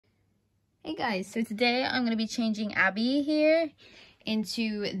Hey guys, so today I'm going to be changing Abby here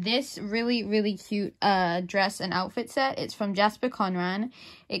into this really cute dress and outfit set. It's from Jasper Conran.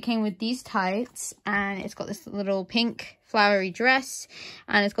 It came with these tights and it's got this little pink flowery dress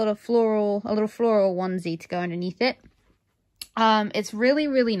and it's got a little floral onesie to go underneath it. It's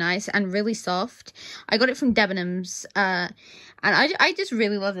really nice and really soft. I got it from Debenhams and I just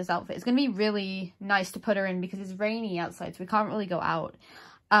really love this outfit. It's going to be really nice to put her in because it's rainy outside, so we can't really go out.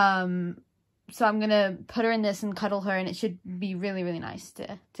 So I'm gonna put her in this and cuddle her, and it should be really nice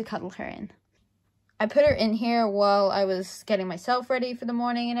to cuddle her in. I put her in here while I was getting myself ready for the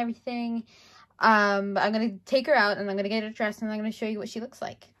morning and everything. I'm gonna take her out and I'm gonna get her dressed and I'm gonna show you what she looks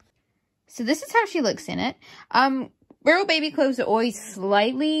like. So this is how she looks in it. Real baby clothes are always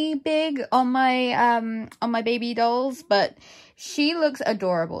slightly big on my baby dolls, but she looks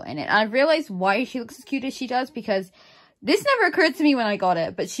adorable in it. I've realized why she looks as cute as she does because this never occurred to me when I got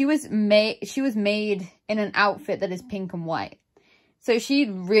it, but she was made in an outfit that is pink and white. So she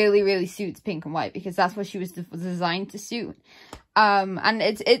really suits pink and white because that's what she was designed to suit. And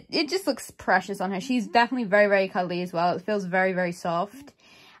it just looks precious on her. She's definitely very cuddly as well. It feels very soft.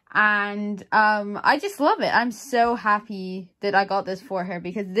 And I just love it. I'm so happy that I got this for her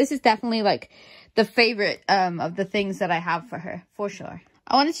because this is definitely like the favorite of the things that I have for her, for sure.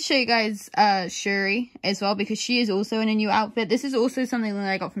 I wanted to show you guys Shuri as well because she is also in a new outfit. This is also something that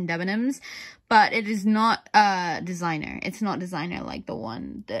I got from Debenhams, but it is not designer. It's not designer like the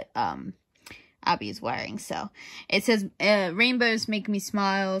one that Abby is wearing. So it says rainbows make me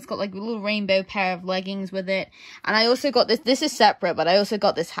smile. It's got like a little rainbow pair of leggings with it. And I also got this is separate, but I also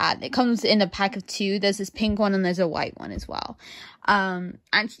got this hat. It comes in a pack of two. There's this pink one and there's a white one as well. And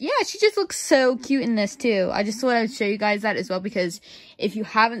yeah, she just looks so cute in this too. I just thought I would show you guys that as well because if you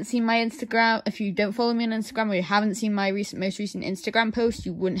haven't seen my Instagram, if you don't follow me on Instagram or you haven't seen my most recent Instagram post,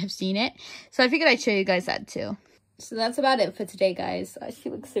 you wouldn't have seen it. So I figured I'd show you guys that too. So that's about it for today, guys. She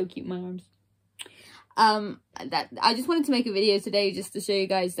looks so cute in my arms. I just wanted to make a video today just to show you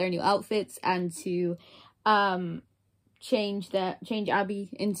guys their new outfits and to change Abby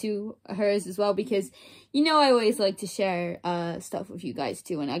into hers as well because you know I always like to share stuff with you guys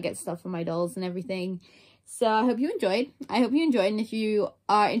too, and I get stuff from my dolls and everything. So I hope you enjoyed. And if you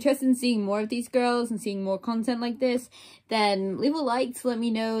are interested in seeing more of these girls and seeing more content like this, then leave a like to let me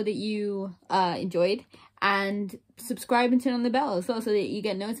know that you enjoyed, and subscribe and turn on the bell as well so that you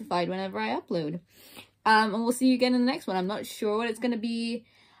get notified whenever I upload. And we'll see you again in the next one. I'm not sure what it's going to be,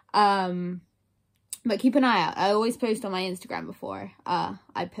 but keep an eye out. I always post on my Instagram before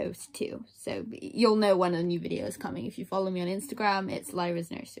I post too, so you'll know when a new video is coming. If you follow me on Instagram, it's Lyra's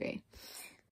Nursery.